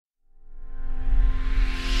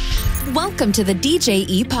Welcome to the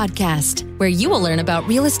DJE podcast, where you will learn about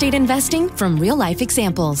real estate investing from real-life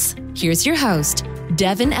examples. Here's your host,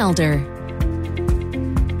 Devin Elder.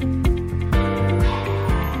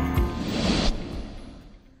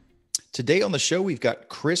 Today on the show, we've got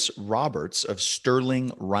Chris Roberts of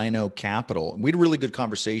Sterling Rhino Capital. We had a really good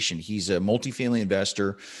conversation. He's a multifamily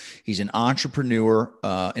investor. He's an entrepreneur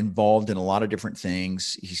involved in a lot of different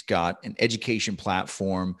things. He's got an education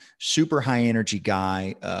platform, super high energy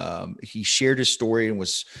guy. He shared his story and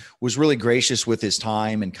was really gracious with his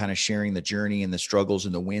time and kind of sharing the journey and the struggles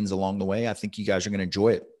and the wins along the way. I think you guys are going to enjoy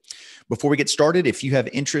it. Before we get started, if you have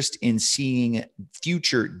interest in seeing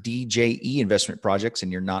future DJE investment projects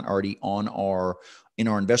and you're not already in our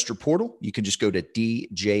investor portal, you can just go to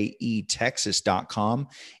djetexas.com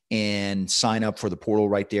and sign up for the portal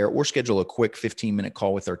right there, or schedule a quick 15-minute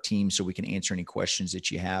call with our team so we can answer any questions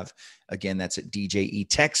that you have. Again, that's at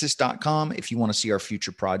djetexas.com if you want to see our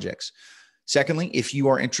future projects. Secondly, if you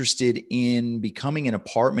are interested in becoming an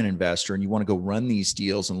apartment investor and you want to go run these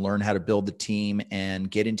deals and learn how to build the team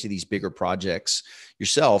and get into these bigger projects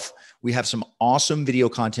yourself, we have some awesome video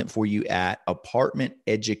content for you at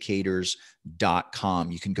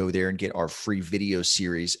apartmenteducators.com. You can go there and get our free video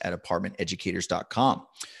series at apartmenteducators.com.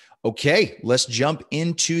 Okay, let's jump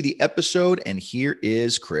into the episode, and here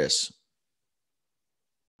is Chris.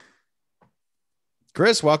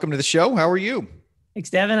 Chris, welcome to the show. How are you? Thanks,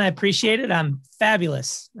 Devin. I appreciate it. I'm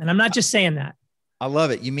fabulous. And I'm not just saying that. I love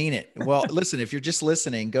it. You mean it. Well, listen, if you're just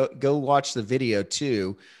listening, go watch the video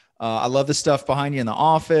too. I love the stuff behind you in the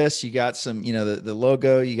office. You got some, the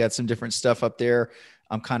logo, you got some different stuff up there.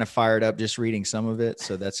 I'm kind of fired up just reading some of it.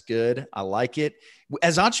 So that's good. I like it.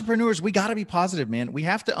 As entrepreneurs, we got to be positive, man. We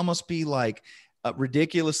have to almost be like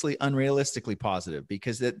ridiculously, unrealistically positive,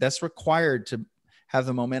 because that's required to have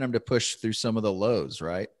the momentum to push through some of the lows,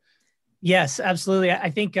 right? Yes, absolutely.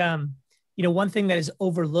 I think, one thing that is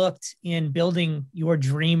overlooked in building your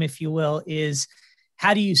dream, if you will, is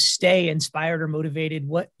how do you stay inspired or motivated?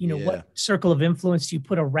 What circle of influence do you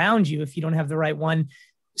put around you if you don't have the right one?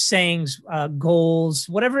 Sayings, goals,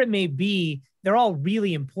 whatever it may be, they're all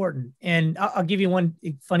really important. And I'll give you one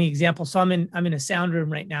funny example. So I'm in a sound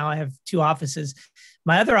room right now. I have two offices.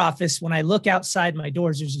 My other office, when I look outside my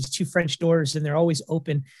doors, there's these two French doors and they're always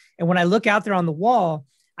open. And when I look out there on the wall,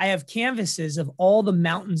 I have canvases of all the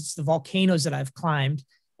mountains, the volcanoes that I've climbed.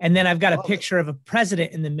 And then I've got a picture of a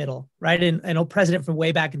president in the middle, right? And an old president from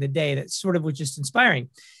way back in the day that sort of was just inspiring.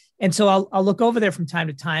 And so I'll look over there from time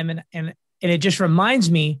to time. And it just reminds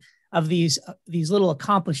me of these little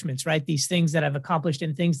accomplishments, right? These things that I've accomplished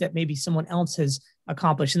and things that maybe someone else has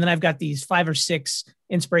accomplished. And then I've got these 5 or 6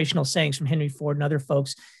 inspirational sayings from Henry Ford and other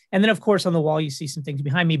folks. And then of course, on the wall, you see some things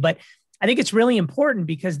behind me, but I think it's really important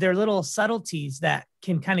because they're little subtleties that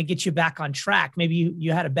can kind of get you back on track. Maybe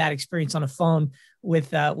you had a bad experience on a phone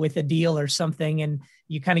with a deal or something, and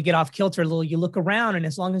you kind of get off kilter a little. You look around, and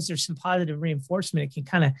as long as there's some positive reinforcement, it can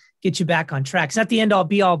kind of get you back on track. It's not the end all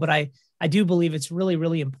be all, but I do believe it's really,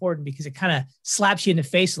 really important because it kind of slaps you in the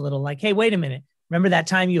face a little like, hey, wait a minute. Remember that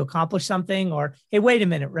time you accomplished something? Or, hey, wait a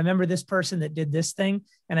minute. Remember this person that did this thing?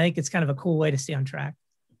 And I think it's kind of a cool way to stay on track.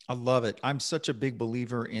 I love it. I'm such a big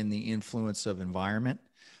believer in the influence of environment.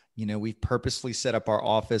 We've purposely set up our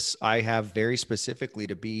office. I have very specifically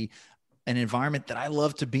to be an environment that I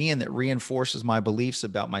love to be in that reinforces my beliefs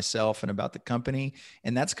about myself and about the company.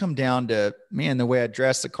 And that's come down to, the way I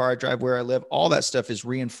dress, the car I drive, where I live, all that stuff is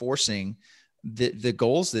reinforcing the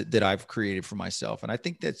goals that I've created for myself. And I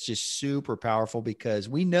think that's just super powerful because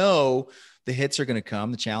we know the hits are going to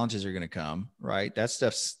come, the challenges are going to come, right? That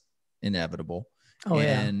stuff's inevitable. Oh,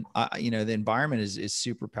 and yeah. The environment is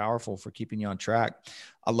super powerful for keeping you on track.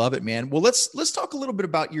 I love it, man. Well, let's talk a little bit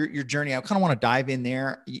about your journey. I kind of want to dive in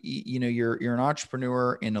there. You're an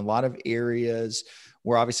entrepreneur in a lot of areas.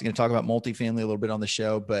 We're obviously going to talk about multifamily a little bit on the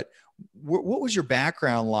show, but what was your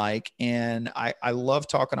background like? And I love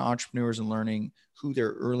talking to entrepreneurs and learning who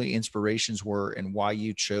their early inspirations were and why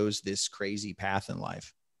you chose this crazy path in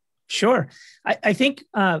life. Sure. I think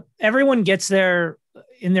everyone gets there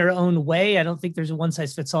in their own way. I don't think there's a one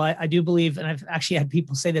size fits all. I do believe, and I've actually had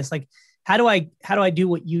people say this, like, how do I do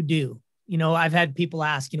what you do? I've had people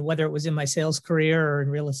ask, whether it was in my sales career or in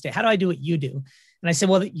real estate, how do I do what you do? And I said,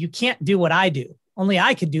 well, you can't do what I do. Only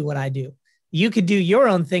I could do what I do. You could do your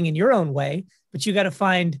own thing in your own way, but you got to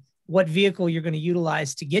find what vehicle you're going to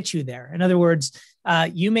utilize to get you there. In other words,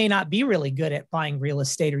 you may not be really good at buying real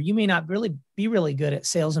estate, or you may not really be really good at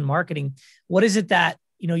sales and marketing. What is it that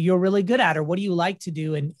you're really good at, or what do you like to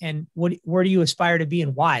do? And where do you aspire to be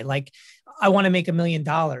and why? Like, I want to make $1 million.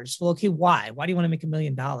 Well, okay, why? Why do you want to make $1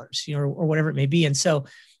 million? Or whatever it may be. And so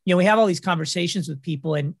we have all these conversations with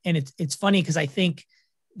people, and it's funny because I think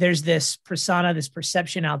there's this persona, this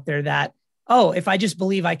perception out there that, oh, if I just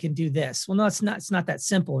believe I can do this. Well, no, it's not that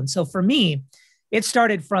simple. And so for me, it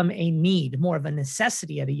started from a need, more of a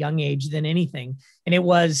necessity at a young age than anything. And it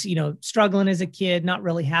was, struggling as a kid, not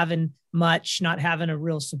really having much, not having a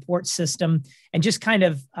real support system, and just kind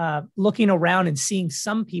of looking around and seeing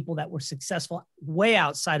some people that were successful way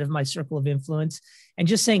outside of my circle of influence, and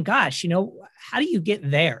just saying, gosh, how do you get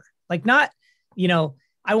there? Like, not,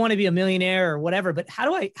 I want to be a millionaire or whatever, but how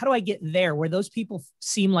do I get there where those people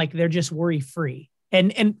seem like they're just worry-free?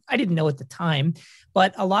 And I didn't know at the time,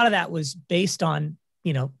 but a lot of that was based on,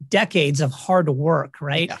 decades of hard work,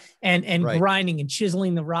 right? Yeah. And Right. grinding and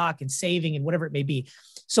chiseling the rock and saving and whatever it may be.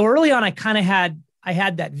 So early on, I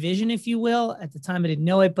had that vision, if you will. At the time, I didn't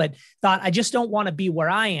know it, but thought, I just don't want to be where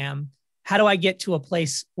I am. How do I get to a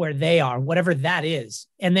place where they are, whatever that is?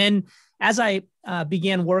 And then as I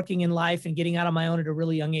began working in life and getting out on my own at a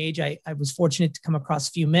really young age, I was fortunate to come across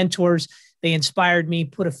a few mentors. They inspired me,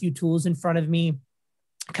 put a few tools in front of me,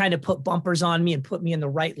 kind of put bumpers on me and put me in the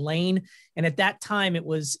right lane. And at that time, it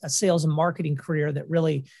was a sales and marketing career that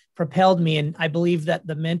really propelled me. And I believe that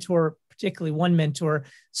the mentor, particularly one mentor,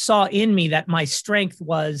 saw in me that my strength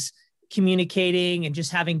was communicating and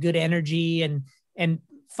just having good energy. And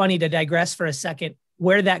funny, to digress for a second,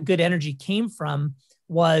 where that good energy came from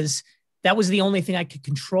was that was the only thing I could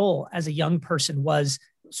control as a young person, was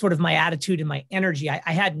sort of my attitude and my energy. I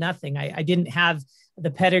had nothing. I didn't have the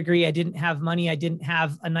pedigree. I didn't have money. I didn't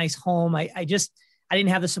have a nice home. I didn't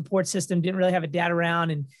have the support system, didn't really have a dad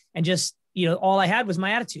around, and just, all I had was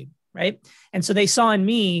my attitude. Right. And so they saw in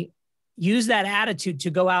me, use that attitude to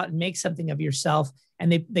go out and make something of yourself.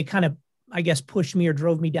 And they kind of, I guess, pushed me or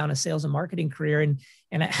drove me down a sales and marketing career.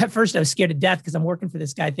 And at first I was scared to death because I'm working for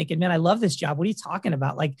this guy thinking, man, I love this job. What are you talking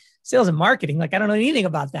about? Like, sales and marketing? Like, I don't know anything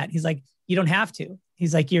about that. He's like, you don't have to.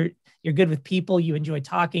 He's like, you're good with people. You enjoy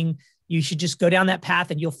talking. You should just go down that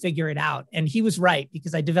path and you'll figure it out. And he was right,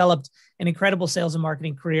 because I developed an incredible sales and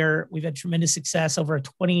marketing career. We've had tremendous success over a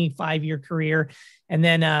 25-year career. And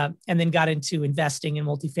then got into investing in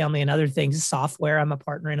multifamily and other things, software. I'm a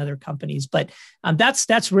partner in other companies, but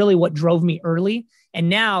that's really what drove me early. And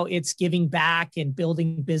now it's giving back and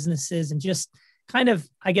building businesses and just kind of,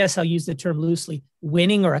 I guess I'll use the term loosely,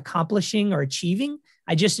 winning or accomplishing or achieving.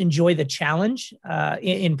 I just enjoy the challenge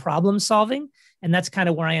in problem solving. And that's kind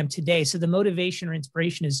of where I am today. So the motivation or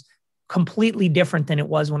inspiration is completely different than it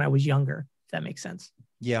was when I was younger, if that makes sense.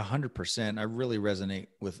 Yeah, 100%. I really resonate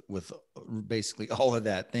with basically all of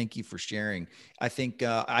that. Thank you for sharing. I think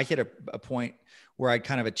I hit a point where I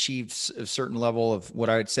kind of achieved a certain level of what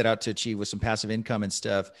I had set out to achieve with some passive income and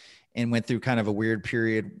stuff, and went through kind of a weird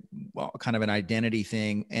period, kind of an identity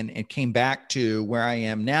thing, and it came back to where I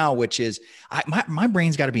am now, which is my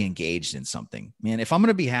brain's got to be engaged in something, man. If I'm going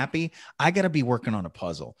to be happy, I got to be working on a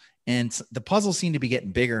puzzle, and the puzzles seem to be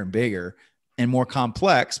getting bigger and bigger and more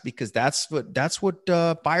complex, because that's what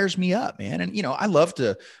fires me up, man. And, I love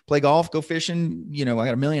to play golf, go fishing, I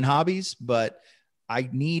got a million hobbies, but I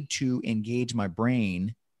need to engage my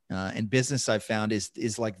brain, and business I've found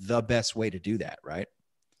is like the best way to do that. Right.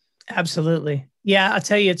 Absolutely. Yeah. I'll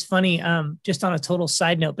tell you, it's funny. Just on a total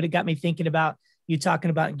side note, but it got me thinking about you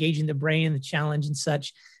talking about engaging the brain and the challenge and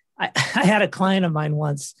such. I had a client of mine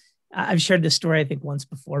once. I've shared this story, I think, once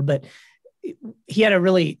before, but he had a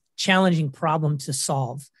really challenging problem to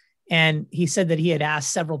solve. And he said that he had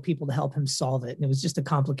asked several people to help him solve it. And it was just a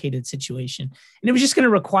complicated situation. And it was just going to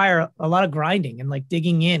require a lot of grinding and like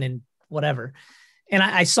digging in and whatever. And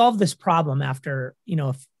I solved this problem after,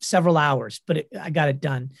 several hours, but I got it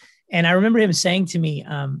done. And I remember him saying to me,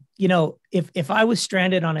 if I was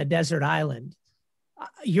stranded on a desert island,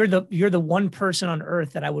 you're the one person on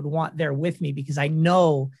earth that I would want there with me, because I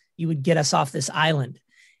know you would get us off this island.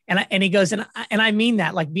 And he goes, and I mean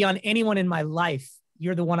that, like, beyond anyone in my life,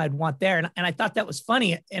 you're the one I'd want there. And I thought that was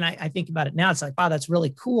funny. And I think about it now, it's like, wow, that's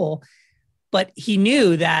really cool. But he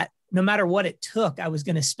knew that no matter what it took, I was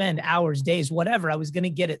going to spend hours, days, whatever, I was going to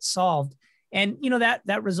get it solved. And,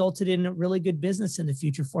 that resulted in a really good business in the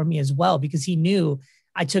future for me as well, because he knew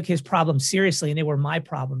I took his problems seriously and they were my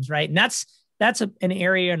problems. Right. And that's an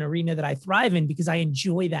area, an arena that I thrive in, because I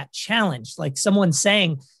enjoy that challenge. Like someone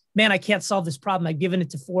saying, man, I can't solve this problem. I've given it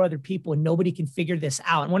to 4 other people and nobody can figure this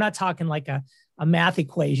out. And we're not talking like a math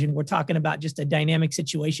equation. We're talking about just a dynamic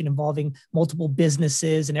situation involving multiple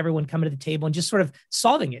businesses and everyone coming to the table and just sort of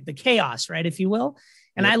solving it, the chaos, right, if you will.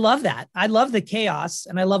 And yep. I love that. I love the chaos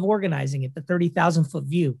and I love organizing it, the 30,000 foot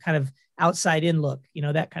view, kind of outside in look,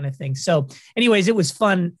 that kind of thing. So anyways, it was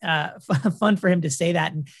fun for him to say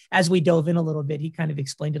that. And as we dove in a little bit, he kind of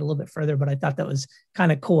explained it a little bit further, but I thought that was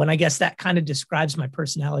kind of cool. And I guess that kind of describes my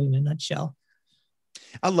personality in a nutshell.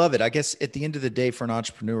 I love it. I guess at the end of the day, for an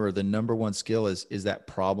entrepreneur, the number one skill is that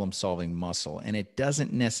problem solving muscle. And it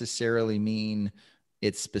doesn't necessarily mean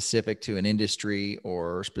it's specific to an industry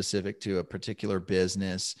or specific to a particular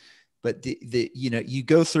business, but you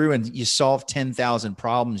go through and you solve 10,000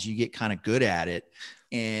 problems, you get kind of good at it,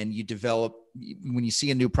 and you develop. When you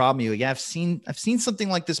see a new problem, you're like, yeah, I've seen something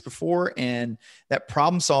like this before. And that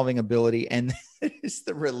problem solving ability and it's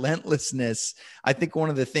the relentlessness. I think one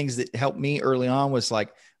of the things that helped me early on was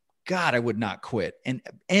like, God, I would not quit. And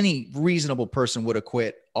any reasonable person would have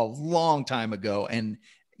quit a long time ago. And,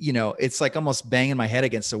 it's like almost banging my head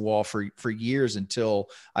against the wall for years until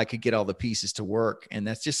I could get all the pieces to work. And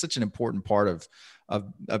that's just such an important part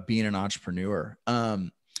of being an entrepreneur.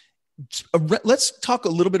 Let's talk a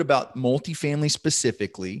little bit about multifamily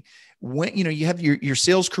specifically. When, you have your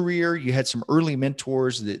sales career, you had some early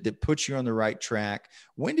mentors that put you on the right track.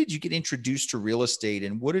 When did you get introduced to real estate,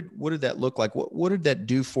 and what did that look like? What did that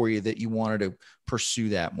do for you that you wanted to pursue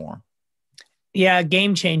that more? Yeah,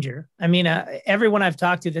 game changer. I mean, everyone I've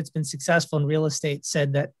talked to that's been successful in real estate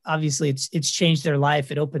said that obviously it's changed their life.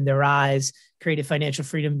 It opened their eyes, created financial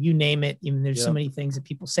freedom, you name it. Even there's so many things that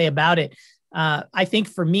people say about it. I think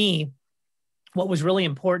for me, what was really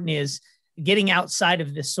important is getting outside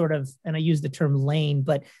of this sort of, and I use the term lane,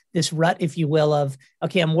 but this rut, if you will, of,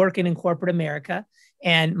 okay, I'm working in corporate America,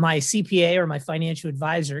 and my CPA or my financial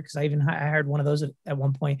advisor, because I hired one of those at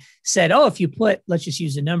one point, said, oh, if you put, let's just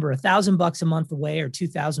use a number, $1,000 a month away or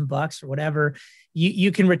 $2,000 or whatever,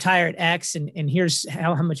 you can retire at X, and here's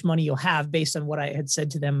how much money you'll have based on what I had said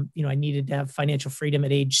to them. I needed to have financial freedom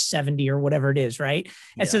at age 70 or whatever it is. Right.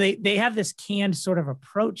 And so they have this canned sort of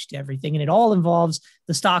approach to everything, and it all involves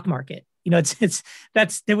the stock market.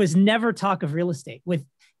 There was never talk of real estate with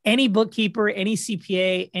any bookkeeper, any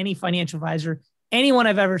CPA, any financial advisor, anyone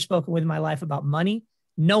I've ever spoken with in my life about money.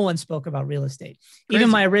 No one spoke about real estate. Crazy.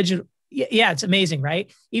 Even my original, it's amazing,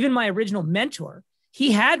 right? Even my original mentor,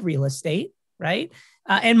 he had real estate, right?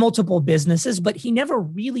 And multiple businesses, but he never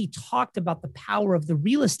really talked about the power of the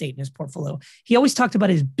real estate in his portfolio. He always talked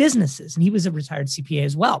about his businesses, and he was a retired CPA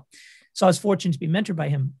as well. So I was fortunate to be mentored by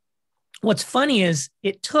him. What's funny is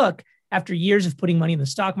it took, after years of putting money in the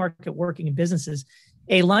stock market, working in businesses,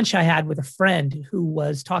 a lunch I had with a friend who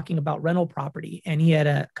was talking about rental property, and he had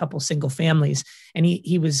a couple single families, and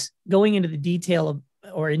he was going into the detail of,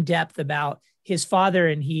 or in depth about his father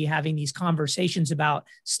and he having these conversations about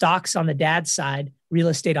stocks on the dad's side, real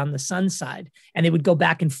estate on the son's side, and they would go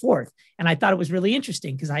back and forth. And I thought it was really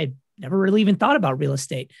interesting because I had never really even thought about real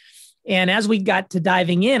estate. And as we got to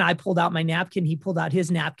diving in, I pulled out my napkin, he pulled out his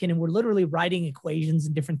napkin, and we're literally writing equations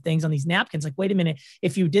and different things on these napkins. Like, wait a minute,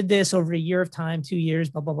 if you did this over a year of time, 2 years,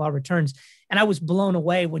 blah, blah, blah, returns. And I was blown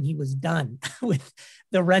away when he was done with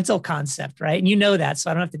the rental concept, right? And you know that, so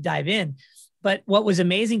I don't have to dive in. But what was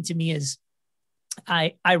amazing to me is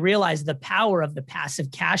I realized the power of the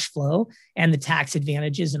passive cash flow and the tax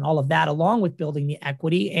advantages and all of that, along with building the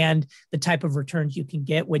equity and the type of returns you can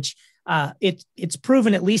get, which it's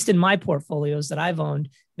proven, at least in my portfolios that I've owned,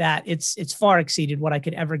 that it's far exceeded what I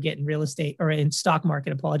could ever get in real estate or in stock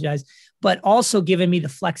market, but also given me the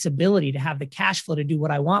flexibility to have the cash flow to do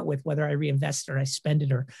what I want with, whether I reinvest or I spend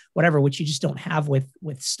it or whatever, which you just don't have with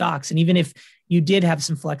stocks. And even if you did have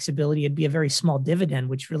some flexibility, it'd be a very small dividend,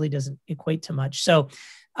 which really doesn't equate to much. So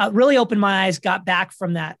really opened my eyes, got back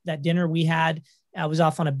from that dinner we had. I was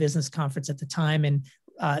off on a business conference at the time, and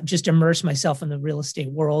just immersed myself in the real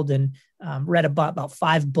estate world, and read about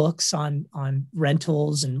 5 books on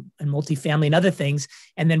rentals and multifamily and other things.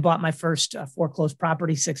 And then bought my first foreclosed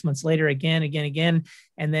property 6 months later, again,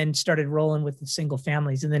 and then started rolling with the single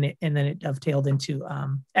families. And then it dovetailed into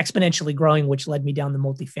exponentially growing, which led me down the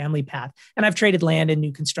multifamily path. And I've traded land and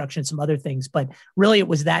new construction, some other things, but really it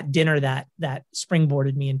was that dinner that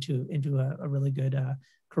springboarded me into a really good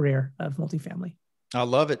career of multifamily. I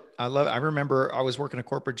love it. I remember I was working a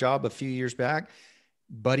corporate job a few years back.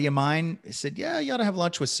 Buddy of mine said, yeah, you ought to have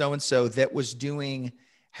lunch with so-and-so that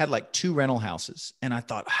had like 2 rental houses. And I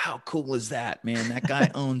thought, how cool is that, man? That guy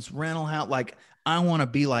owns rental house. Like, I want to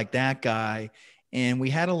be like that guy. And we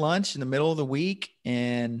had a lunch in the middle of the week,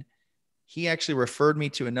 and he actually referred me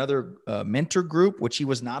to another mentor group, which he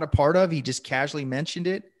was not a part of. He just casually mentioned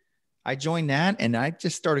it. I joined that, and I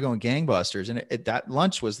just started going gangbusters. And that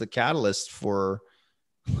lunch was the catalyst for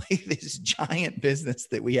this giant business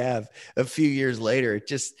that we have a few years later. It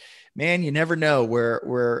just, man, you never know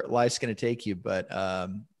where life's going to take you. But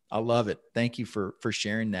I love it. Thank you for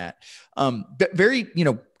sharing that. But very,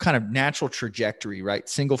 kind of natural trajectory, right?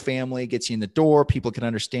 Single family gets you in the door. People can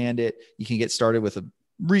understand it. You can get started with a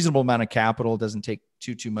reasonable amount of capital. It doesn't take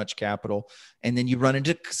too much capital. And then you run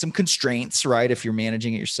into some constraints, right? If you're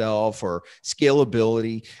managing it yourself, or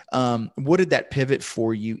scalability. What did that pivot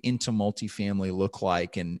for you into multifamily look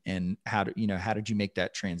like? And how did you make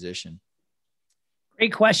that transition?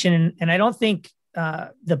 Great question. And I don't think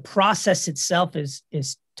the process itself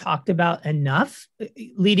is talked about enough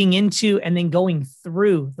leading into and then going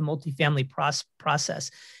through the multifamily process.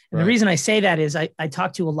 And the reason I say that is I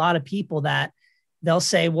talk to a lot of people that they'll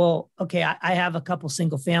say, well, okay, I have a couple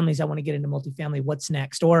single families. I want to get into multifamily. What's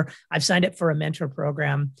next? Or I've signed up for a mentor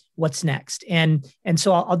program. What's next? And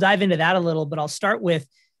so I'll dive into that a little, but I'll start with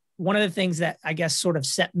one of the things that I guess sort of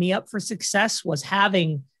set me up for success was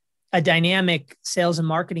having a dynamic sales and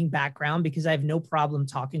marketing background, because I have no problem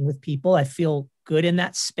talking with people. I feel good in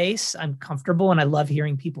that space. I'm comfortable and I love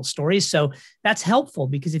hearing people's stories. So that's helpful,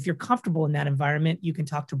 because if you're comfortable in that environment, you can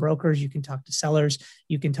talk to brokers, you can talk to sellers,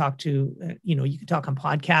 you can talk to, you can talk on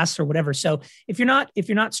podcasts or whatever. So if you're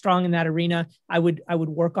not strong in that arena, I would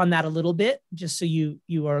work on that a little bit, just so you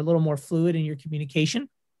are a little more fluid in your communication.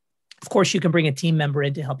 Of course, you can bring a team member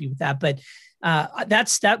in to help you with that, but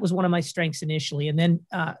that was one of my strengths initially. And then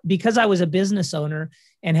because I was a business owner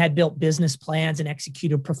and had built business plans and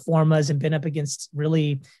executed pro formas and been up against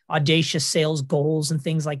really audacious sales goals and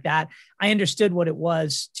things like that, I understood what it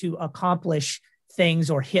was to accomplish things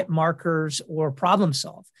or hit markers or problem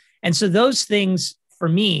solve. And so those things for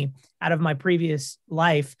me out of my previous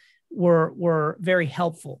life were very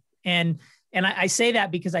helpful. And I say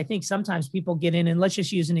that because I think sometimes people get in, and let's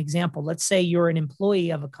just use an example. Let's say you're an employee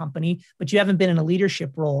of a company, but you haven't been in a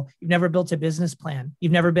leadership role. You've never built a business plan.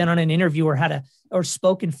 You've never been on an interview or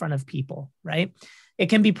spoke in front of people, right? It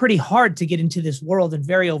can be pretty hard to get into this world and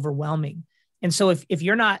very overwhelming. And so if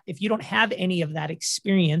you don't have any of that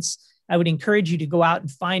experience, I would encourage you to go out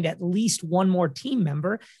and find at least one more team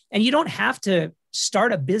member. And you don't have to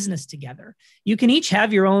start a business together. You can each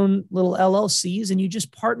have your own little LLCs and you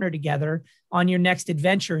just partner together on your next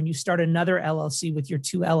adventure, and you start another LLC with your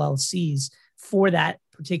two LLCs for that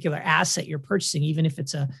particular asset you're purchasing, even if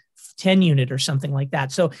it's a 10 unit or something like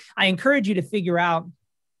that. So I encourage you to figure out,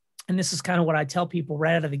 and this is kind of what I tell people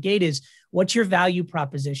right out of the gate, is what's your value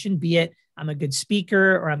proposition, be it I'm a good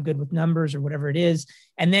speaker or I'm good with numbers or whatever it is,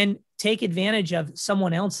 and then take advantage of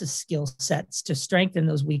someone else's skill sets to strengthen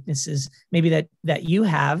those weaknesses, maybe that you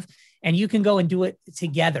have, and you can go and do it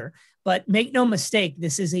together. But make no mistake,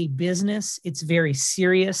 this is a business. It's very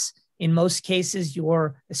serious. In most cases,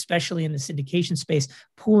 you're, especially in the syndication space,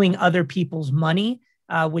 pooling other people's money,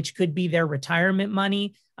 which could be their retirement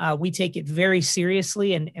money. We take it very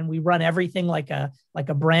seriously, and we run everything like a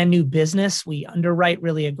brand new business. We underwrite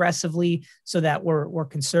really aggressively so that we're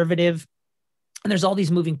conservative. And there's all these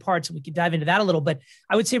moving parts, and we could dive into that a little. But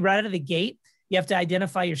I would say right out of the gate, you have to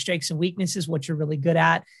identify your strengths and weaknesses, what you're really good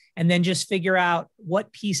at, and then just figure out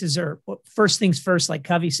what pieces are first things first, like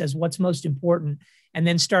Covey says, what's most important, and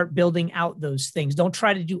then start building out those things. Don't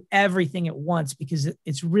try to do everything at once, because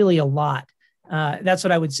it's really a lot. That's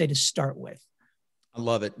what I would say to start with. I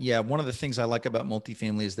love it. Yeah. One of the things I like about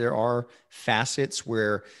multifamily is there are facets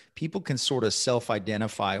where people can sort of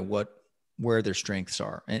self-identify where their strengths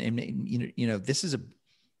are. And this is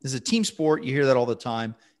a team sport. You hear that all the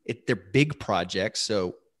time. They're big projects,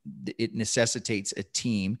 so it necessitates a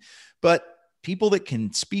team, but people that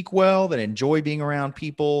can speak well, that enjoy being around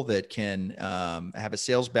people, that can have a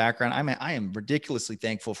sales background. I am ridiculously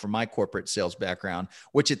thankful for my corporate sales background,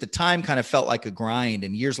 which at the time kind of felt like a grind.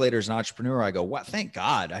 And years later as an entrepreneur, I go, wow, thank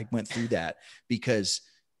God I went through that, because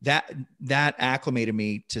that acclimated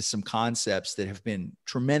me to some concepts that have been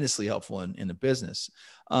tremendously helpful in the business.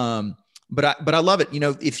 But I love it.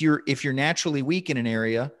 If you're naturally weak in an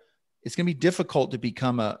area, it's going to be difficult to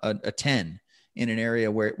become a 10 in an area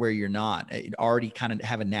where you're not. You already kind of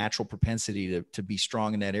have a natural propensity to be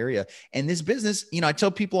strong in that area. And this business, I tell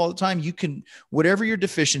people all the time, you can, whatever your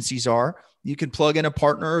deficiencies are, you can plug in a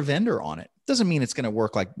partner or vendor on it. Doesn't mean it's going to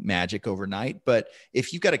work like magic overnight, but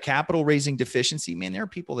if you've got a capital raising deficiency, man, there are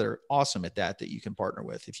people that are awesome at that you can partner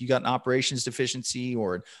with. If you got an operations deficiency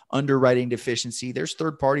or an underwriting deficiency, there's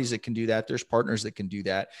third parties that can do that. There's partners that can do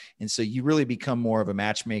that. And so you really become more of a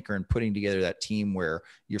matchmaker and putting together that team where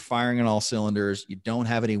you're firing on all cylinders. You don't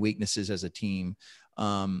have any weaknesses as a team.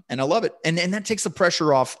 And I love it. And that takes the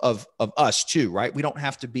pressure off of us too, right? We don't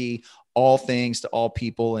have to be all things to all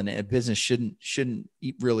people, and a business shouldn't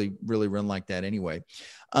really run like that anyway.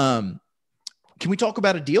 Can we talk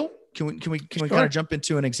about a deal? Can we Sure. kind of jump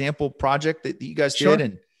into an example project that you guys Sure.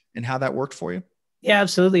 did and how that worked for you? Yeah,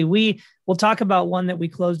 absolutely. We'll talk about one that we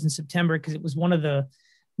closed in September because it was one of the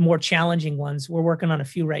more challenging ones. We're working on a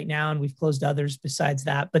few right now, and we've closed others besides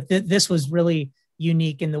that. But this was really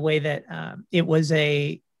unique in the way that it was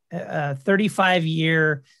a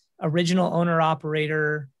 35-year original owner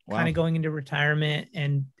operator, kind of going into retirement,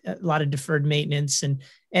 and a lot of deferred maintenance, and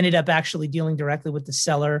ended up actually dealing directly with the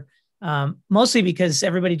seller. Mostly because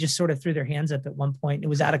everybody just sort of threw their hands up at one point. It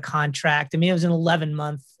was out of contract. I mean, it was an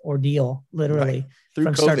 11-month ordeal, literally, through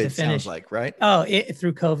from COVID, start to finish. Sounds like, right? Oh,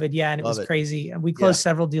 through COVID. Yeah. And it was crazy. We closed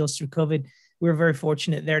several deals through COVID. We were very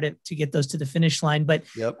fortunate there to get those to the finish line. But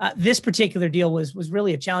this particular deal was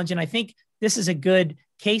really a challenge. And I think this is a good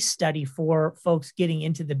case study for folks getting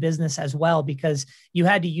into the business as well, because you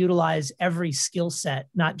had to utilize every skill set,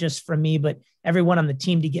 not just from me, but everyone on the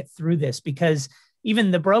team to get through this. Because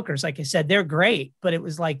even the brokers, like I said, they're great, but it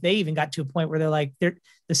was like, they even got to a point where they're like,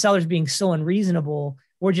 the seller's being so unreasonable.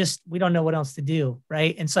 We don't know what else to do.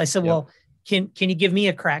 Right. And so I said, well, can you give me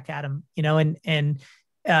a crack at them? And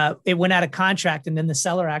it went out of contract. And then the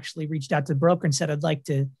seller actually reached out to the broker and said, I'd like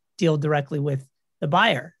to deal directly with the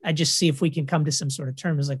buyer. I just see if we can come to some sort of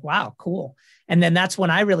term. It was like, wow, cool. And then that's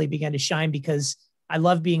when I really began to shine, because I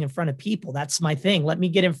love being in front of people. That's my thing. Let me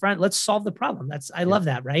get in front. Let's solve the problem. I love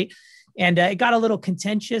that. Right. And it got a little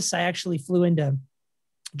contentious. I actually flew into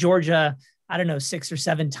Georgia, I don't know, 6 or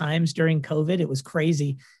 7 times during COVID. It was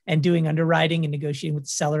crazy, and doing underwriting and negotiating with the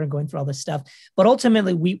seller and going through all this stuff. But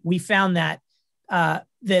ultimately we found that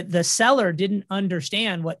the seller didn't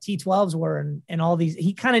understand what T12s were and all these.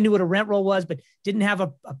 He kind of knew what a rent roll was, but didn't have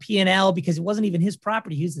a P&L because it wasn't even his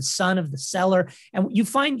property. He was the son of the seller. And you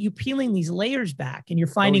find you peeling these layers back, and you're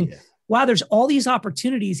finding, wow, there's all these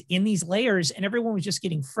opportunities in these layers, and everyone was just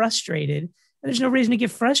getting frustrated. And there's no reason to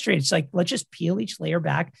get frustrated. It's like, let's just peel each layer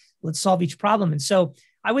back. Let's solve each problem. And so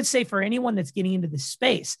I would say for anyone that's getting into this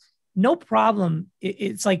space, no problem.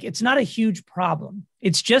 It's like, it's not a huge problem.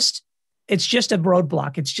 It's just a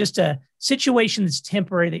roadblock. It's just a situation that's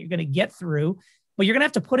temporary that you're going to get through, but you're going to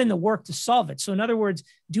have to put in the work to solve it. So in other words,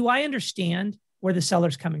 do I understand where the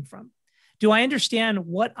seller's coming from? Do I understand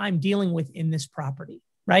what I'm dealing with in this property?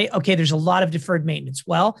 Right? Okay, there's a lot of deferred maintenance.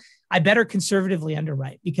 Well, I better conservatively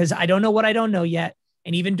underwrite, because I don't know what I don't know yet.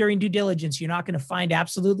 And even during due diligence, you're not going to find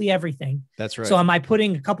absolutely everything. That's right. So am I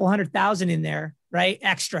putting a couple $100,000 in there, right?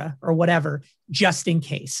 Extra or whatever, just in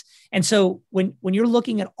case. And so when you're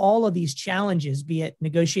looking at all of these challenges, be it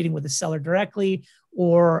negotiating with the seller directly,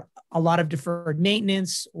 or a lot of deferred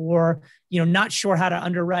maintenance, or, not sure how to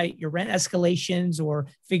underwrite your rent escalations or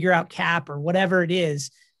figure out cap or whatever it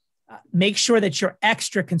is, make sure that you're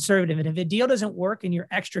extra conservative. And if a deal doesn't work and you're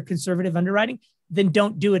extra conservative underwriting, then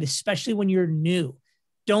don't do it, especially when you're new.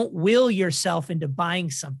 Don't will yourself into buying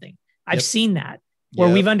something. I've seen that where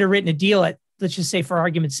we've underwritten a deal at, let's just say for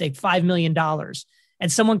argument's sake, $5 million. And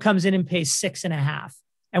someone comes in and pays 6.5.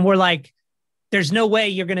 And we're like, there's no way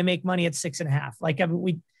you're going to make money at 6.5. Like,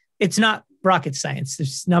 it's not rocket science.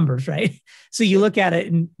 There's numbers, right? So you look at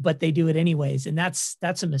it, but they do it anyways. And that's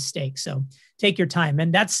a mistake. So take your time.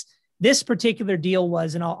 And this particular deal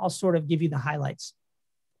was, and I'll sort of give you the highlights.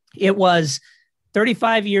 It was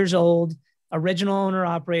 35 years old, original owner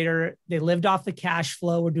operator. They lived off the cash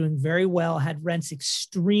flow, were doing very well, had rents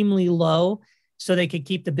extremely low so they could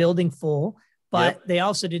keep the building full, but they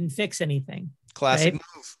also didn't fix anything. Classic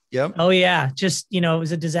move. Yep. Oh yeah. Just, it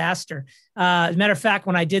was a disaster. As a matter of fact,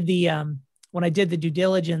 when I did the due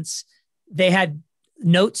diligence, they had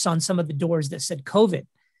notes on some of the doors that said COVID,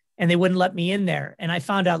 and they wouldn't let me in there. And I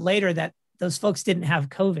found out later that those folks didn't have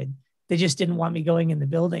COVID. They just didn't want me going in the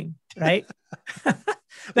building. Right.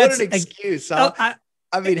 What an excuse. Huh?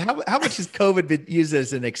 I mean, how much has COVID been used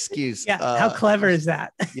as an excuse? Yeah. How clever is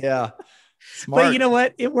that? Yeah. Smart. But you know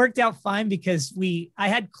what? It worked out fine, because I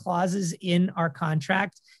had clauses in our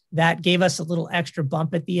contract that gave us a little extra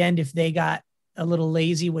bump at the end if they got a little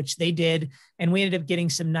lazy, which they did. And we ended up getting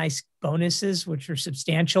some nice bonuses, which were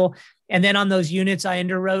substantial. And then on those units, I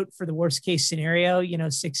underwrote for the worst case scenario,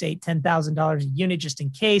 $6,000, $8,000, $10,000 a unit, just in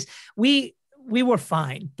case. We were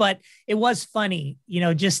fine, but it was funny,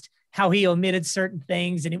 just how he omitted certain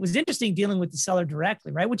things. And it was interesting dealing with the seller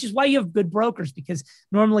directly, right? Which is why you have good brokers, because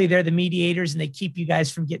normally they're the mediators and they keep you guys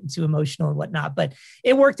from getting too emotional and whatnot, but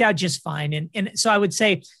it worked out just fine. And so I would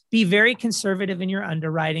say, be very conservative in your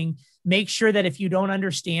underwriting. Make sure that if you don't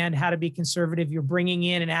understand how to be conservative, you're bringing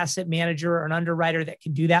in an asset manager or an underwriter that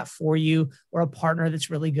can do that for you, or a partner that's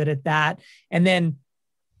really good at that. And then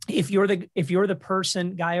if you're the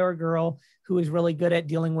person, guy or girl, who is really good at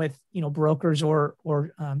dealing with, brokers or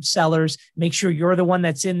sellers, make sure you're the one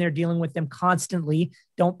that's in there dealing with them constantly.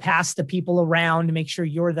 Don't pass the people around. Make sure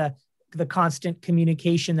you're the constant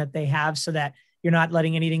communication that they have, so that You're not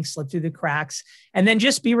letting anything slip through the cracks. And then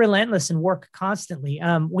just be relentless and work constantly.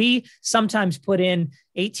 We sometimes put in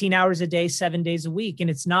 18 hours a day, 7 days a week, and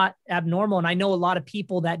it's not abnormal. And I know a lot of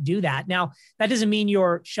people that do that. Now, that doesn't mean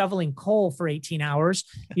you're shoveling coal for 18 hours.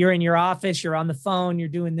 You're in your office, you're on the phone, you're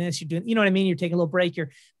doing this, you're doing, you know what I mean? You're taking a little break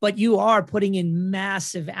here, but you are putting in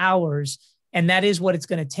massive hours. And that is what it's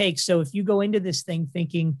going to take. So if you go into this thing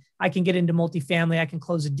thinking I can get into multifamily, I can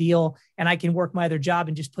close a deal, and I can work my other job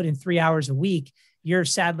and just put in 3 hours a week, you're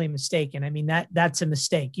sadly mistaken. I mean, that's a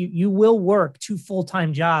mistake. You will work 2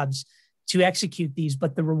 full-time jobs to execute these,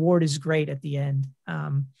 but the reward is great at the end.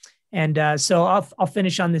 So I'll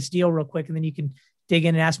finish on this deal real quick, and then you can dig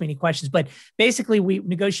in and ask me any questions. But basically, we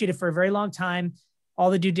negotiated for a very long time,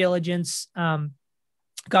 all the due diligence,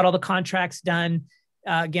 got all the contracts done.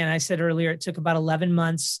 Again, I said earlier, it took about 11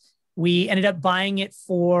 months. We ended up buying it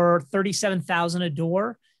for $37,000 a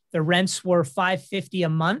door. The rents were $550 a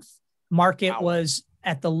month. Market was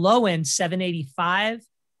at the low end, $785.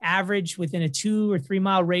 Average within a 2 or 3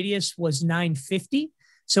 mile radius was $950.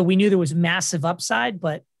 So we knew there was massive upside,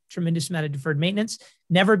 but tremendous amount of deferred maintenance.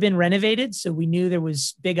 Never been renovated. So we knew there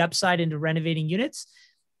was big upside into renovating units.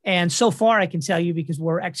 And so far, I can tell you, because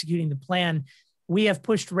we're executing the plan, we have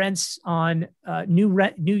pushed rents on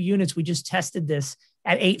new units. We just tested this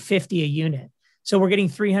at $850 a unit. So we're getting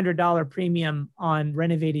 $300 premium on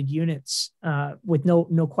renovated units with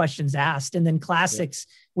no questions asked. And then classics,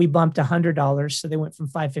 we bumped $100. So they went from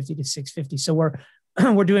 $550 to $650. So we're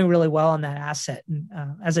doing really well on that asset. And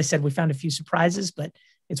as I said, we found a few surprises, but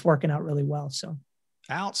it's working out really well. So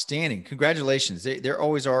outstanding. Congratulations. There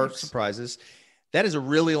always are surprises. That is a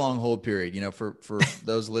really long hold period, for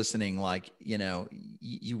those listening,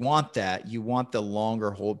 you want that. You want the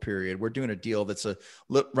longer hold period. We're doing a deal that's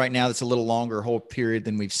right now that's a little longer hold period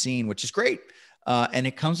than we've seen, which is great. And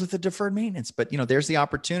it comes with the deferred maintenance, but there's the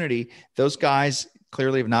opportunity. Those guys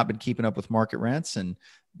clearly have not been keeping up with market rents,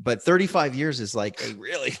 but 35 years is like a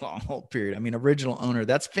really long hold period. I mean, original owner,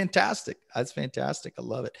 that's fantastic. That's fantastic. I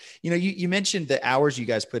love it. You mentioned the hours you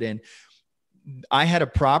guys put in. I had a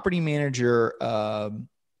property manager.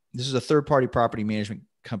 This is a third-party property management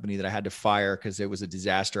company that I had to fire because it was a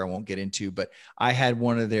disaster. I won't get into, but I had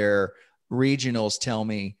one of their regionals tell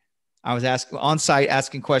me, I was on site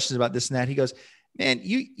asking questions about this and that. He goes, "Man,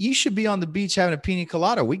 you should be on the beach having a pina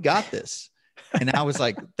colada. We got this." And I was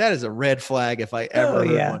like, that is a red flag if I ever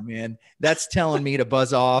heard one, man. That's telling me to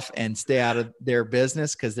buzz off and stay out of their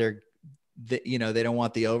business because they don't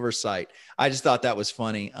want the oversight. I just thought that was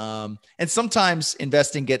funny. And sometimes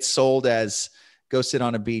investing gets sold as go sit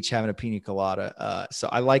on a beach having a pina colada. So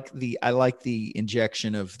I like the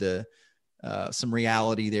injection of the some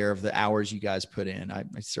reality there of the hours you guys put in. I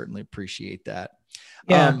certainly appreciate that.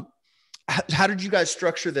 Yeah. How did you guys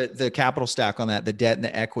structure the capital stack on that, the debt and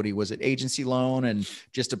the equity? Was it agency loan and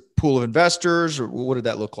just a pool of investors, or what did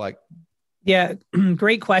that look like? Yeah,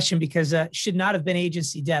 great question, because should not have been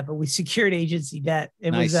agency debt, but we secured agency debt.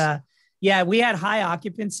 It was, we had high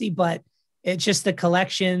occupancy, but it's just the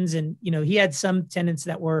collections. And, he had some tenants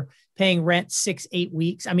that were paying rent 6-8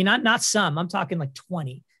 weeks. I mean, not some, I'm talking like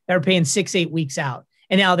 20 that were paying 6-8 weeks out.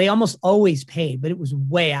 And now they almost always paid, but it was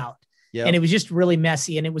way out. Yep. And it was just really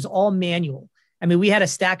messy, and it was all manual. I mean, we had a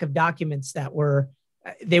stack of documents that were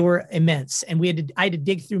immense, and I had to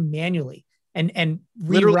dig through manually and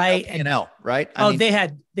rewrite and right. They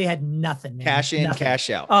had nothing, man. Cash in, nothing. Cash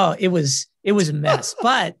out. Oh, it was a mess.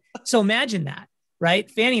 But so imagine that,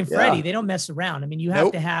 right? Fannie and Freddie, they don't mess around. I mean, you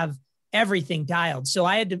have to have everything dialed. So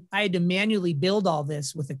I had to manually build all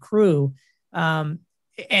this with a crew, and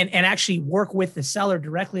actually work with the seller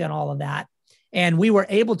directly on all of that. And we were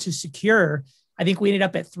able to secure, I think we ended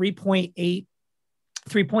up at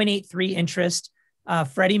 3.83 interest,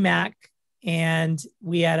 Freddie Mac, and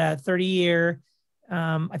we had a 30-year,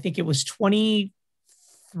 I think it was 23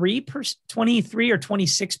 or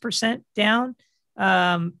 26% down.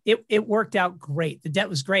 It worked out great. The debt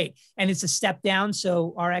was great, and it's a step down.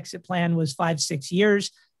 So our exit plan was 5-6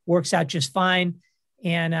 years, works out just fine.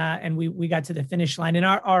 And we got to the finish line, and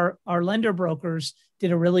our lender brokers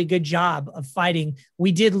did a really good job of fighting.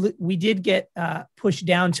 We did get pushed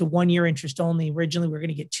down to 1 year interest only. Originally, we were going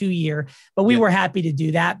to get 2 year, but we were happy to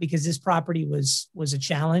do that because this property was a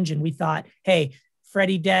challenge. And we thought, hey,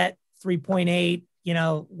 Freddie debt 3.8,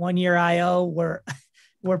 1 year IO, we're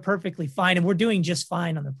perfectly fine, and we're doing just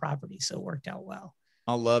fine on the property. So it worked out well.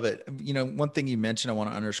 I love it. One thing you mentioned I want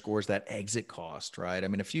to underscore is that exit cost, right? I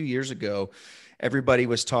mean, a few years ago, everybody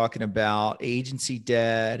was talking about agency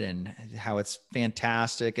debt and how it's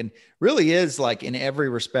fantastic and really is, like, in every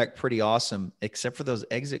respect pretty awesome, except for those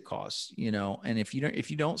exit costs, and if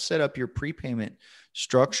you don't set up your prepayment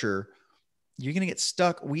structure, you're going to get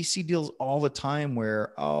stuck. We see deals all the time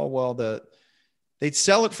where, oh, well, they'd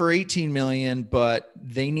sell it for 18 million, but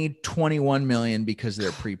they need 21 million because of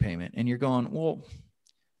their prepayment. And you're going, well,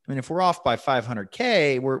 I mean, if we're off by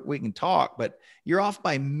 500K, we can talk, but you're off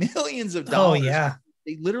by millions of dollars. Oh, yeah.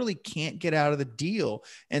 They literally can't get out of the deal.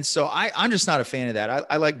 And so I'm just not a fan of that.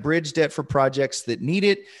 I like bridge debt for projects that need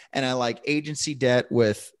it. And I like agency debt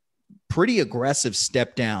with pretty aggressive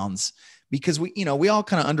step downs, because we all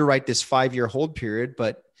kind of underwrite this 5-year hold period,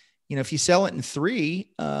 but if you sell it in 3,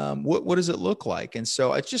 what does it look like? And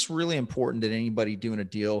so it's just really important that anybody doing a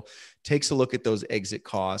deal takes a look at those exit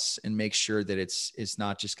costs and make sure that it's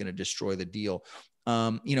not just going to destroy the deal.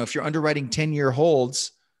 If you're underwriting 10-year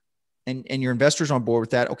holds and your investor's on board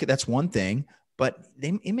with that, okay, that's one thing, but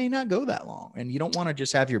it may not go that long. And you don't want to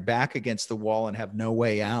just have your back against the wall and have no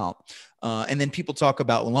way out. And then people talk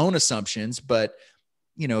about loan assumptions, but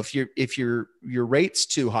if your rate's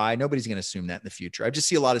too high, nobody's going to assume that in the future. I just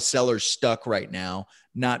see a lot of sellers stuck right now,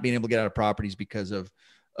 not being able to get out of properties because of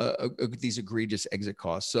these egregious exit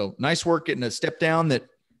costs. So nice work getting a step down that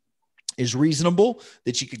is reasonable,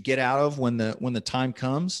 that you could get out of when the time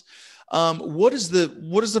comes. What does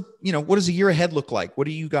a year ahead look like? What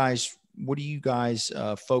are you guys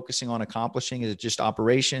focusing on accomplishing? Is it just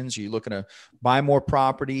operations? Are you looking to buy more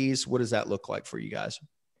properties? What does that look like for you guys?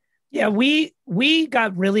 Yeah, we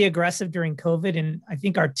got really aggressive during COVID, and I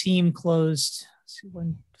think our team closed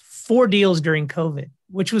 4 deals during COVID,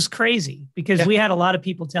 which was crazy because we had a lot of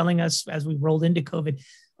people telling us as we rolled into COVID,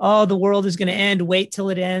 oh, the world is going to end, wait till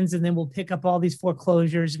it ends, and then we'll pick up all these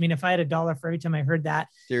foreclosures. I mean, if I had $1 for every time I heard that,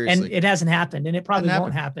 seriously, and it hasn't happened, and it probably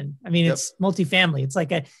won't happen. I mean, it's multifamily. It's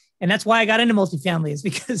like and that's why I got into multifamily, is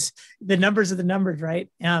because the numbers are the numbers, right?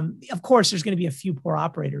 Of course, there's going to be a few poor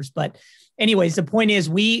operators, but anyways, the point is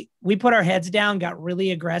we put our heads down, got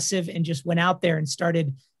really aggressive, and just went out there and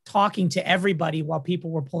started talking to everybody while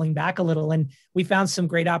people were pulling back a little. And we found some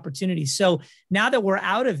great opportunities. So now that we're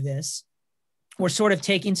out of this, we're sort of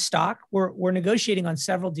taking stock. We're negotiating on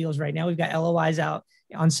several deals right now. We've got LOIs out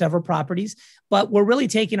on several properties, but we're really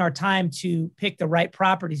taking our time to pick the right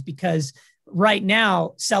properties, because right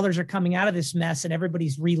now sellers are coming out of this mess and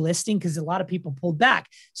everybody's relisting because a lot of people pulled back.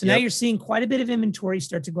 So now you're seeing quite a bit of inventory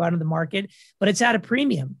start to go out of the market, but it's at a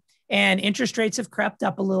premium, and interest rates have crept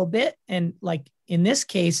up a little bit. And like in this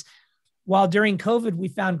case, while during COVID, we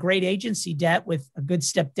found great agency debt with a good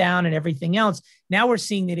step down and everything else, now we're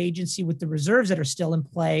seeing that agency with the reserves that are still in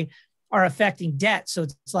play are affecting debt. So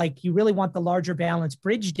it's like, you really want the larger balance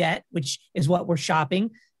bridge debt, which is what we're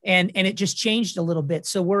shopping. And it just changed a little bit.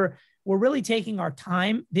 So we're really taking our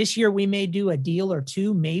time. This year, we may do a deal or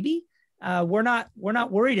 2, maybe. We're not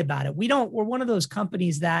worried about it. We're one of those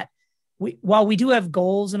companies that while we do have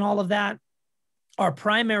goals and all of that, our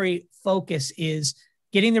primary focus is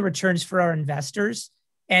getting the returns for our investors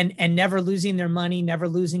and never losing their money, never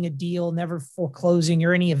losing a deal, never foreclosing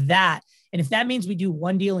or any of that. And if that means we do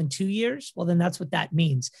 1 deal in 2 years, well, then that's what that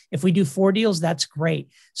means. If we do 4 deals, that's great.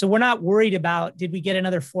 So we're not worried about, did we get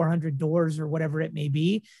another 400 doors or whatever it may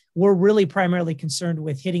be? We're really primarily concerned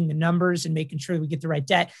with hitting the numbers and making sure we get the right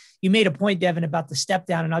debt. You made a point, Devin, about the step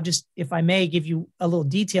down. And I'll just, if I may, give you a little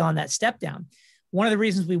detail on that step down. One of the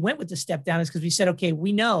reasons we went with the step down is because we said, okay,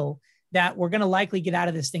 we know that we're going to likely get out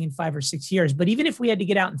of this thing in 5 or 6 years. But even if we had to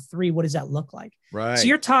get out in 3, what does that look like? Right. So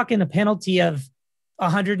you're talking a penalty of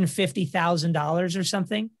 $150,000 or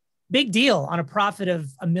something. Big deal on a profit of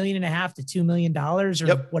 $1.5 million to $2 million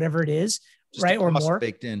or whatever it is, just right? Or more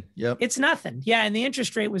baked in. Yep. It's nothing. Yeah. And the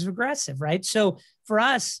interest rate was regressive, right? So for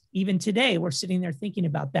us, even today, we're sitting there thinking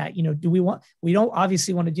about that. We don't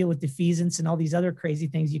obviously want to deal with defeasance and all these other crazy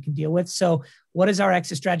things you can deal with. So what does our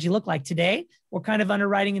exit strategy look like today? We're kind of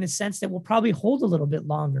underwriting in a sense that we'll probably hold a little bit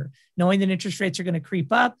longer, knowing that interest rates are going to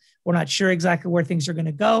creep up. We're not sure exactly where things are going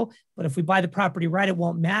to go, but if we buy the property right, it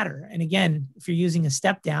won't matter. And again, if you're using a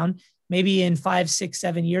step down, maybe in 5, 6,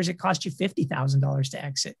 7 years, it costs you $50,000 to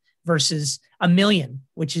exit versus $1 million,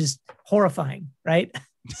 which is horrifying, right?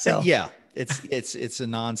 So yeah, it's a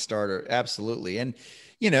non-starter. Absolutely. And,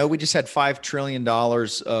 we just had $5 trillion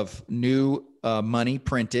of new money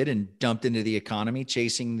printed and dumped into the economy,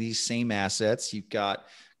 chasing these same assets. You've got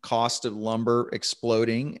cost of lumber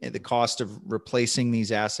exploding, the cost of replacing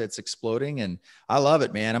these assets exploding. And I love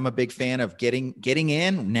it, man. I'm a big fan of getting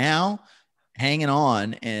in now, hanging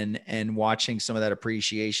on and watching some of that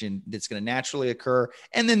appreciation that's going to naturally occur.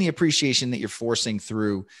 And then the appreciation that you're forcing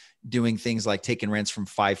through doing things like taking rents from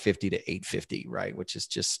 $550 to $850, right? Which is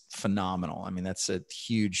just phenomenal. I mean, that's a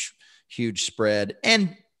huge, huge spread.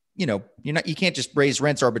 And, you can't just raise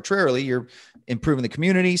rents arbitrarily. You're improving the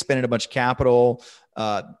community, spending a bunch of capital,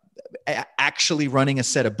 actually running a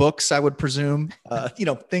set of books, I would presume,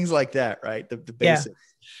 things like that, right? The basics.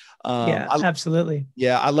 Absolutely.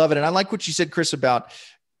 Yeah, I love it. And I like what you said, Chris, about,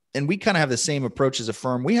 and we kind of have the same approach as a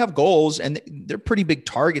firm. We have goals and they're pretty big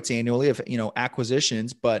targets annually of,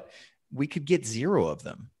 acquisitions, but we could get 0 of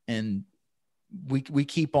them. And we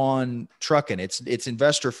keep on trucking. It's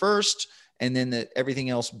investor first, and then everything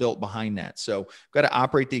else built behind that. So we've got to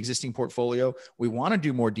operate the existing portfolio. We want to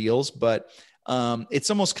do more deals, but it's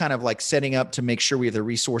almost kind of like setting up to make sure we have the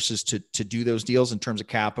resources to do those deals in terms of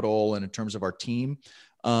capital and in terms of our team.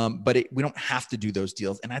 But we don't have to do those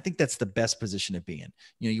deals. And I think that's the best position to be in.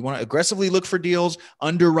 You want to aggressively look for deals,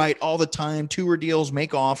 underwrite all the time, tour deals,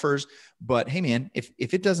 make offers. But hey, man, if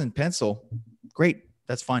it doesn't pencil, great.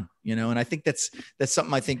 That's fine. And I think that's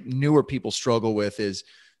something I think newer people struggle with, is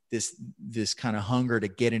this kind of hunger to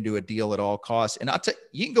get into a deal at all costs. And I'll tell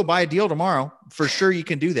you, you can go buy a deal tomorrow. For sure you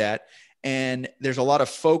can do that. And there's a lot of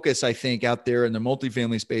focus, I think, out there in the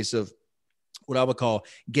multifamily space of what I would call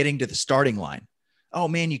getting to the starting line. Oh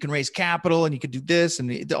man, you can raise capital and you could do this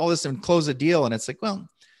and all this and close a deal. And it's like, well,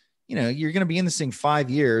 you're going to be in this thing 5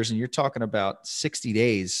 years and you're talking about 60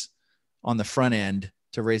 days on the front end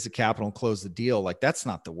to raise the capital and close the deal. Like, that's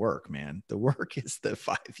not the work, man. The work is the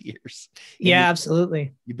 5 years. Yeah,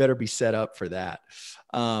 absolutely. You better be set up for that.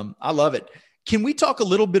 I love it. Can we talk a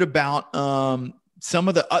little bit about some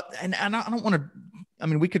of the, and I don't want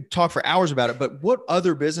to, we could talk for hours about it, but what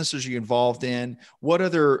other businesses are you involved in? What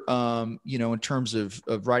other, in terms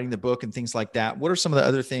of writing the book and things like that, what are some of the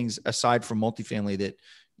other things aside from multifamily that,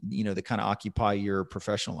 that kind of occupy your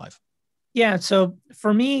professional life? Yeah. So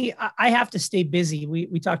for me, I have to stay busy.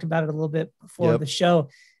 We talked about it a little bit before the show.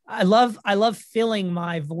 I love filling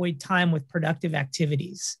my void time with productive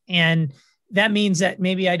activities. And that means that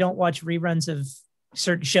maybe I don't watch reruns of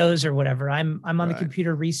certain shows or whatever. I'm on the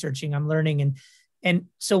computer researching, I'm learning. And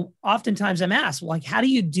so oftentimes I'm asked, well, like, how do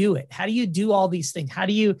you do it? How do you do all these things?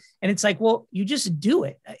 And it's like, well, you just do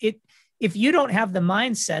it. If you don't have the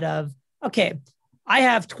mindset of, okay, I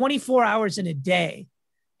have 24 hours in a day.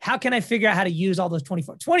 How can I figure out how to use all those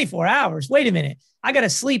 24 hours? Wait a minute. I got to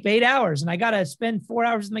sleep 8 hours and I got to spend 4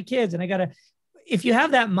 hours with my kids. And if you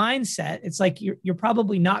have that mindset, it's like, you're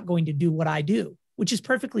probably not going to do what I do, which is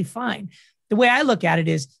perfectly fine. The way I look at it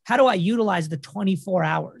is, how do I utilize the 24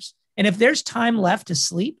 hours? And if there's time left to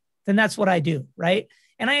sleep, then that's what I do. Right.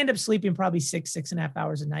 And I end up sleeping probably 6.5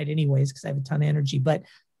 hours a night anyways, because I have a ton of energy. But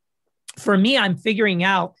for me, I'm figuring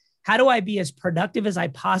out, how do I be as productive as I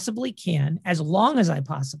possibly can, as long as I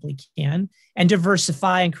possibly can, and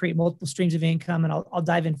diversify and create multiple streams of income? And I'll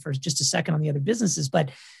dive in for just a second on the other businesses,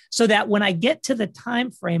 but so that when I get to the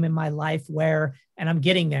time frame in my life where, and I'm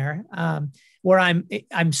getting there, where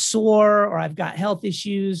I'm sore, or I've got health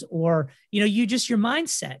issues, or, your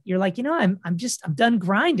mindset, you're like, I'm done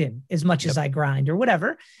grinding as much as I grind, or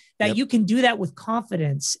whatever, that you can do that with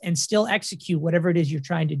confidence and still execute whatever it is you're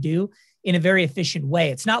trying to do in a very efficient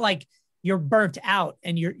way. It's not like you're burnt out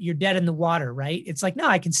and you're dead in the water, right? It's like, no,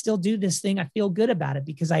 I can still do this thing. I feel good about it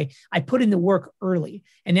because I put in the work early.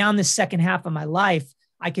 And now in the second half of my life,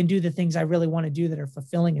 I can do the things I really want to do that are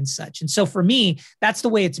fulfilling and such. And so for me, that's the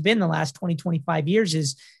way it's been the last 20, 25 years,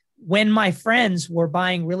 is when my friends were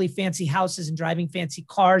buying really fancy houses and driving fancy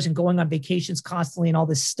cars and going on vacations constantly and all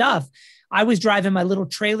this stuff, I was driving my little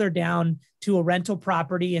trailer down to a rental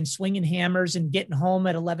property and swinging hammers and getting home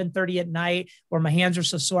at 11:30 at night, where my hands were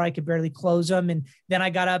so sore I could barely close them. And then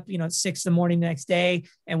I got up, at 6 a.m. the next day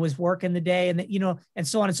and was working the day, and and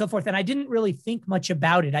so on and so forth. And I didn't really think much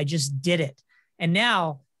about it. I just did it. And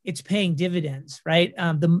now it's paying dividends, right?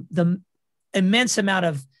 The immense amount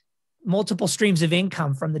of multiple streams of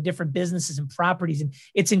income from the different businesses and properties. And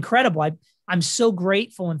it's incredible. I'm so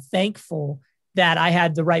grateful and thankful that I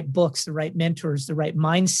had the right books, the right mentors, the right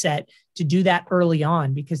mindset to do that early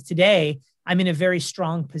on, because today I'm in a very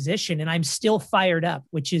strong position and I'm still fired up,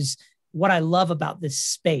 which is what I love about this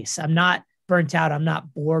space. I'm not burnt out. I'm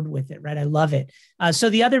not bored with it, right? I love it. So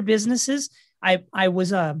the other businesses, I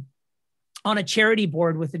was on a charity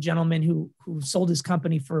board with a gentleman who sold his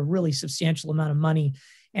company for a really substantial amount of money.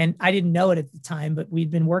 And I didn't know it at the time, but we'd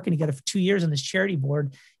been working together for 2 years on this charity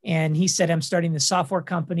board. And he said, I'm starting this software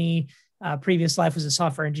company. Previous life was a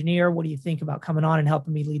software engineer. What do you think about coming on and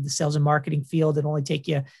helping me lead the sales and marketing field? It'll only take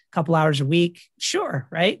you a couple hours a week. Sure.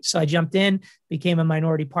 Right. So I jumped in, became a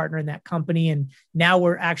minority partner in that company. And now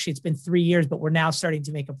it's been 3 years, but we're now starting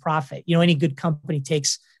to make a profit. Any good company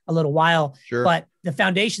takes a little while, but the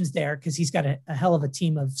foundation's there because he's got a hell of a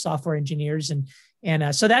team of software engineers.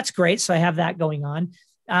 And so that's great. So I have that going on.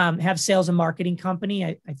 Have sales and marketing company.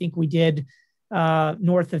 I think we did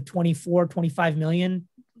north of 25 million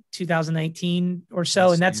 2019 or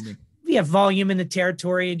so. And that's, have volume in the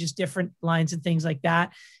territory and just different lines and things like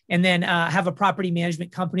that. And then have a property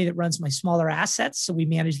management company that runs my smaller assets. So we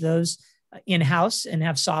manage those in-house and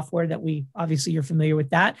have software that obviously you're familiar with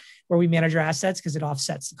that, where we manage our assets because it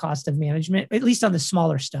offsets the cost of management, at least on the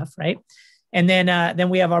smaller stuff, right? And then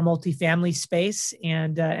we have our multifamily space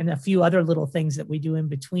and a few other little things that we do in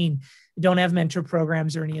between. We don't have mentor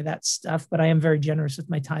programs or any of that stuff, but I am very generous with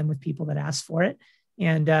my time with people that ask for it.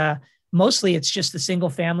 And mostly it's just the single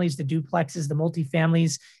families, the duplexes, the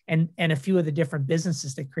multifamilies, and a few of the different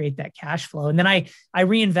businesses that create that cash flow. And then I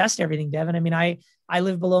reinvest everything, Devin. I mean, I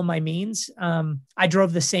live below my means. I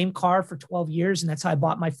drove the same car for 12 years, and that's how I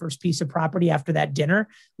bought my first piece of property after that dinner,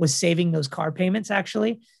 was saving those car payments,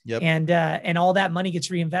 actually. Yep. And all that money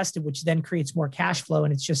gets reinvested, which then creates more cash flow,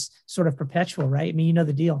 and it's just sort of perpetual, right? I mean, you know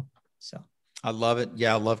the deal. So I love it.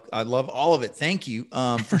 Yeah, I love all of it. Thank you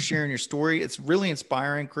for sharing your story. It's really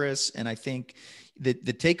inspiring, Chris. And I think the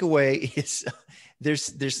takeaway is there's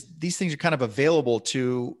these things are kind of available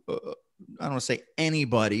to I don't want to say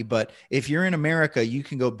anybody, but if you're in America, you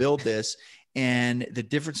can go build this. And the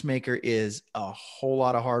difference maker is a whole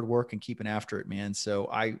lot of hard work and keeping after it, man. So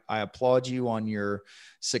I applaud you on your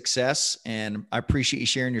success, and I appreciate you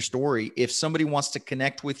sharing your story. If somebody wants to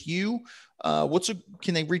connect with you,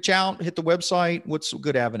 can they reach out, hit the website? What's a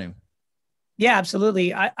good avenue? Yeah,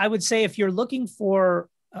 absolutely. I would say if you're looking for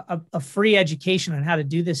a free education on how to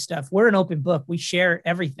do this stuff, we're an open book. We share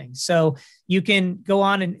everything. So you can go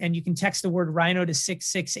on and you can text the word Rhino to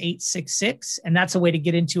 66866. And that's a way to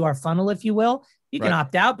get into our funnel, if you will. You can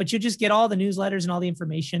opt out, but you'll just get all the newsletters and all the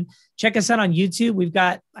information. Check us out on YouTube. We've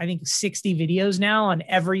got, I think, 60 videos now on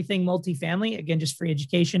everything multifamily. Again, just free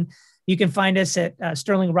education. You can find us at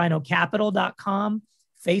sterlingrhinocapital.com,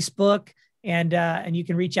 Facebook, and you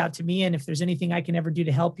can reach out to me. And if there's anything I can ever do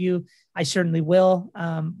to help you, I certainly will.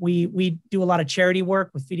 We do a lot of charity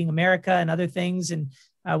work with Feeding America and other things. And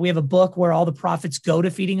we have a book where all the profits go to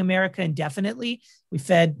Feeding America indefinitely. We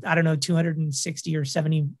fed, 260 or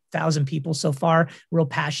 70,000 people so far. Real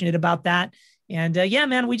passionate about that. And yeah,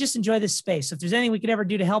 man, we just enjoy this space. So if there's anything we could ever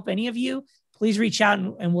do to help any of you, please reach out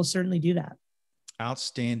and we'll certainly do that.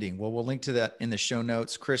 Outstanding. Well, we'll link to that in the show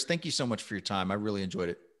notes. Chris, thank you so much for your time. I really enjoyed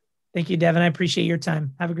it. Thank you, Devin. I appreciate your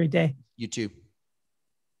time. Have a great day. You too.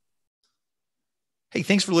 Hey,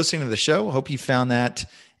 thanks for listening to the show. Hope you found that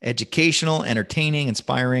educational, entertaining,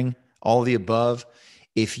 inspiring, all of the above.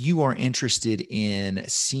 If you are interested in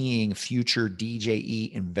seeing future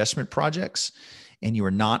DJE investment projects and you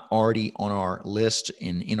are not already on our list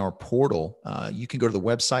in our portal, you can go to the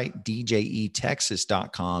website,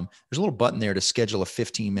 djetexas.com. There's a little button there to schedule a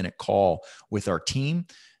 15-minute call with our team,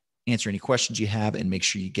 answer any questions you have, and make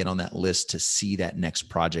sure you get on that list to see that next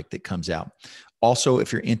project that comes out. Also,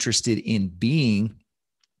 if you're interested in being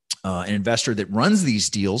an investor that runs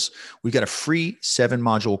these deals, we've got a free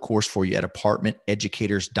 7-module course for you at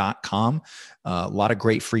apartmenteducators.com. A lot of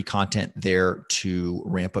great free content there to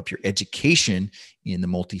ramp up your education in the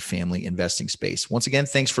multifamily investing space. Once again,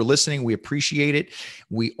 thanks for listening. We appreciate it.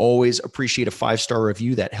 We always appreciate a 5-star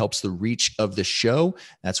review. That helps the reach of the show.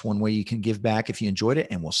 That's one way you can give back if you enjoyed it.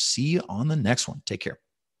 And we'll see you on the next one. Take care.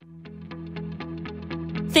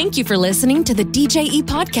 Thank you for listening to the DJE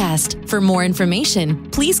podcast. For more information,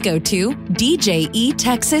 please go to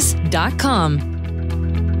djetexas.com.